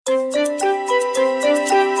Hello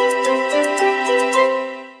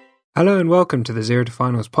and welcome to the Zero to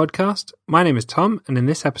Finals podcast. My name is Tom, and in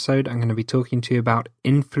this episode I'm going to be talking to you about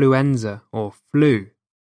influenza or flu.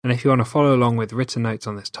 And if you want to follow along with written notes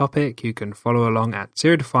on this topic, you can follow along at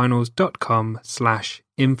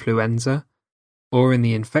zerotofinals.com/influenza or in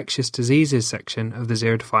the infectious diseases section of the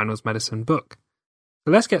Zero to Finals medicine book.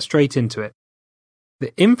 So let's get straight into it.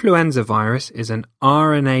 The influenza virus is an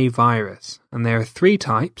RNA virus, and there are three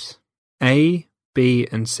types, A, B,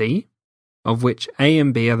 and C, of which A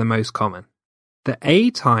and B are the most common. The A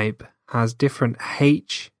type has different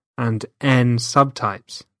H and N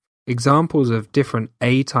subtypes. Examples of different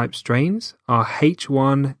A-type strains are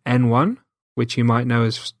H1N1, which you might know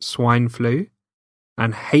as swine flu,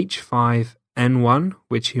 and H5N1,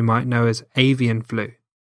 which you might know as avian flu.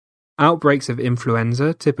 Outbreaks of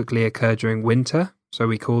influenza typically occur during winter, so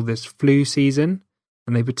we call this flu season,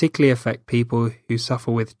 and they particularly affect people who suffer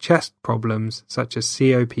with chest problems such as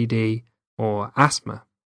COPD or asthma.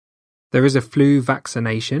 There is a flu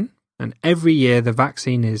vaccination, and every year the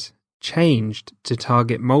vaccine is changed to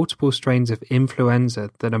target multiple strains of influenza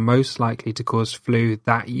that are most likely to cause flu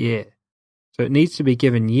that year. So it needs to be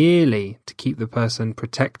given yearly to keep the person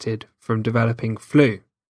protected from developing flu.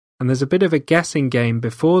 And there's a bit of a guessing game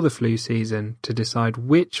before the flu season to decide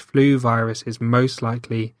which flu virus is most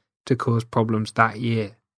likely to cause problems that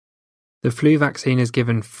year. The flu vaccine is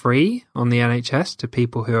given free on the NHS to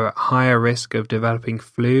people who are at higher risk of developing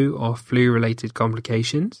flu or flu-related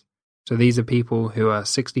complications. So these are people who are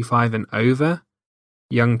 65 and over,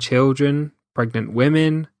 young children, pregnant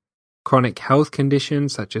women, chronic health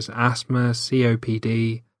conditions such as asthma,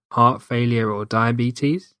 COPD, heart failure or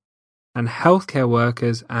diabetes, and healthcare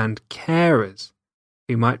workers and carers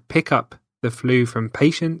who might pick up the flu from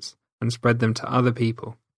patients and spread them to other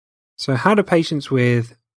people. So how do patients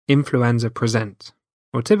with influenza present?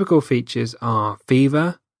 Well, typical features are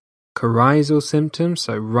fever, coryzal symptoms,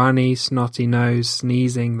 so runny, snotty nose,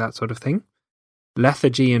 sneezing, that sort of thing,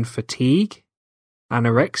 lethargy and fatigue,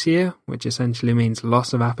 anorexia, which essentially means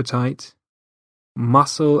loss of appetite,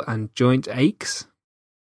 muscle and joint aches,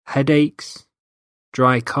 headaches,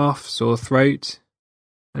 dry cough, sore throat,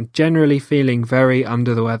 and generally feeling very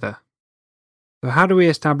under the weather. So how do we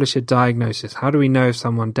establish a diagnosis? How do we know if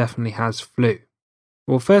someone definitely has flu?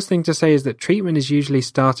 Well, first thing to say is that treatment is usually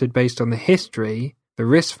started based on the history, the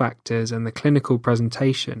risk factors and the clinical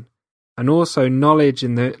presentation, and also knowledge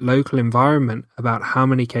in the local environment about how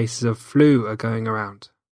many cases of flu are going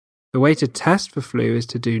around. The way to test for flu is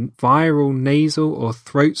to do viral nasal or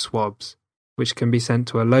throat swabs, which can be sent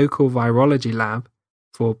to a local virology lab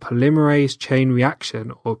for polymerase chain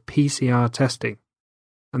reaction or PCR testing.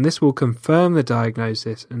 And this will confirm the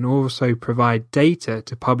diagnosis and also provide data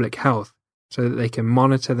to public health so that they can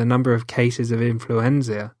monitor the number of cases of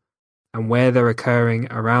influenza and where they're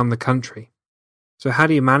occurring around the country. So how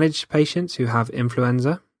do you manage patients who have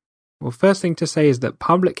influenza? Well, first thing to say is that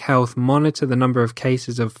public health monitor the number of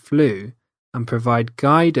cases of flu and provide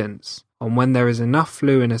guidance on when there is enough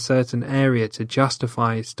flu in a certain area to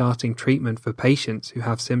justify starting treatment for patients who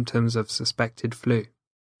have symptoms of suspected flu.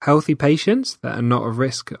 Healthy patients that are not at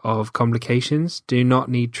risk of complications do not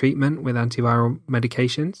need treatment with antiviral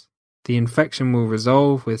medications. The infection will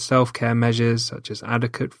resolve with self-care measures such as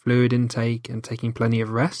adequate fluid intake and taking plenty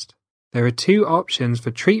of rest. There are two options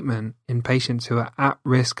for treatment in patients who are at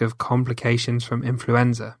risk of complications from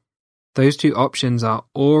influenza. Those two options are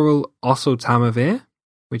oral oseltamivir,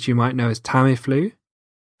 which you might know as Tamiflu,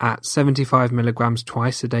 at 75 milligrams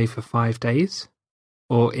twice a day for 5 days,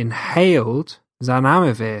 or inhaled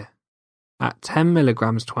zanamivir at 10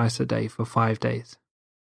 milligrams twice a day for 5 days.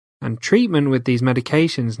 And treatment with these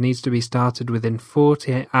medications needs to be started within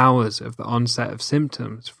 48 hours of the onset of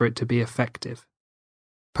symptoms for it to be effective.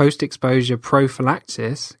 Post-exposure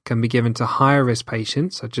prophylaxis can be given to higher risk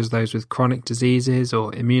patients, such as those with chronic diseases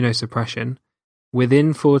or immunosuppression,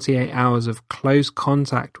 within 48 hours of close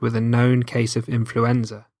contact with a known case of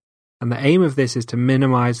influenza. And the aim of this is to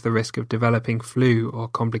minimize the risk of developing flu or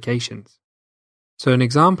complications. So an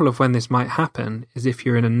example of when this might happen is if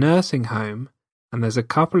you're in a nursing home and there's a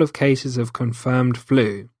couple of cases of confirmed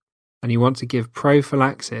flu, and you want to give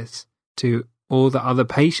prophylaxis to all the other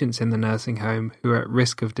patients in the nursing home who are at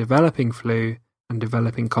risk of developing flu and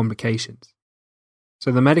developing complications.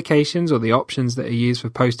 So the medications or the options that are used for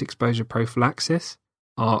post-exposure prophylaxis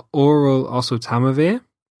are oral oseltamivir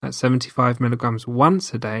at 75 milligrams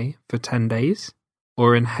once a day for 10 days,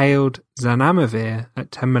 or inhaled zanamivir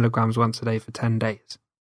at 10 milligrams once a day for 10 days.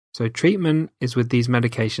 So treatment is with these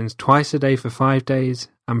medications twice a day for 5 days,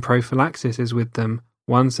 and prophylaxis is with them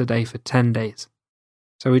once a day for 10 days.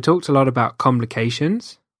 So we talked a lot about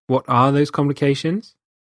complications. What are those complications?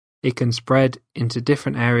 It can spread into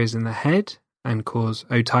different areas in the head and cause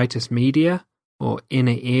otitis media or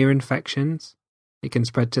inner ear infections. It can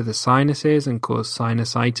spread to the sinuses and cause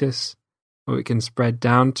sinusitis, or it can spread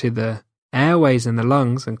down to the airways in the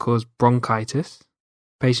lungs and cause bronchitis.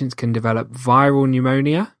 Patients can develop viral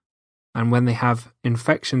pneumonia, and when they have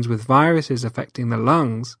infections with viruses affecting the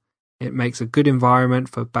lungs, it makes a good environment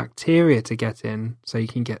for bacteria to get in, so you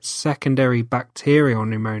can get secondary bacterial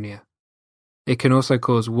pneumonia. It can also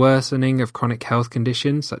cause worsening of chronic health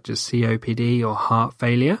conditions such as COPD or heart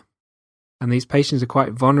failure. And these patients are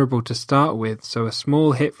quite vulnerable to start with, so a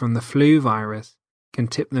small hit from the flu virus can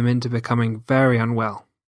tip them into becoming very unwell.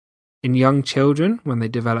 In young children, when they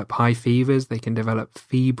develop high fevers, they can develop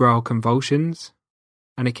febrile convulsions,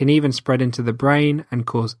 and it can even spread into the brain and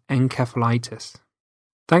cause encephalitis.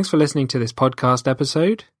 Thanks for listening to this podcast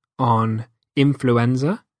episode on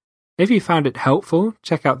influenza. If you found it helpful,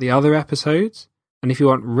 check out the other episodes, and if you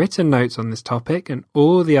want written notes on this topic and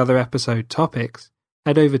all the other episode topics,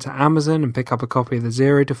 head over to Amazon and pick up a copy of the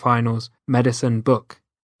Zero to Finals medicine book.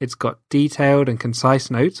 It's got detailed and concise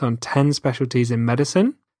notes on 10 specialties in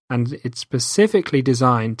medicine, and it's specifically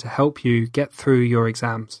designed to help you get through your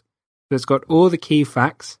exams. So it's got all the key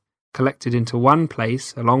facts collected into one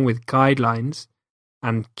place, along with guidelines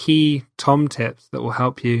and key Tom tips that will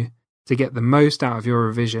help you to get the most out of your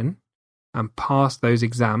revision and pass those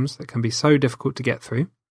exams that can be so difficult to get through.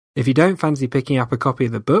 If you don't fancy picking up a copy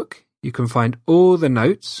of the book, you can find all the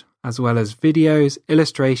notes, as well as videos,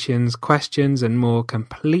 illustrations, questions, and more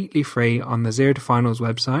completely free on the Zero to Finals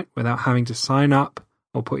website without having to sign up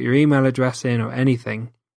or put your email address in or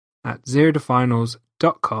anything at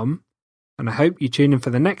zerotofinals.com. And I hope you tune in for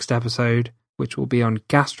the next episode, which will be on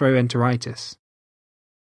gastroenteritis.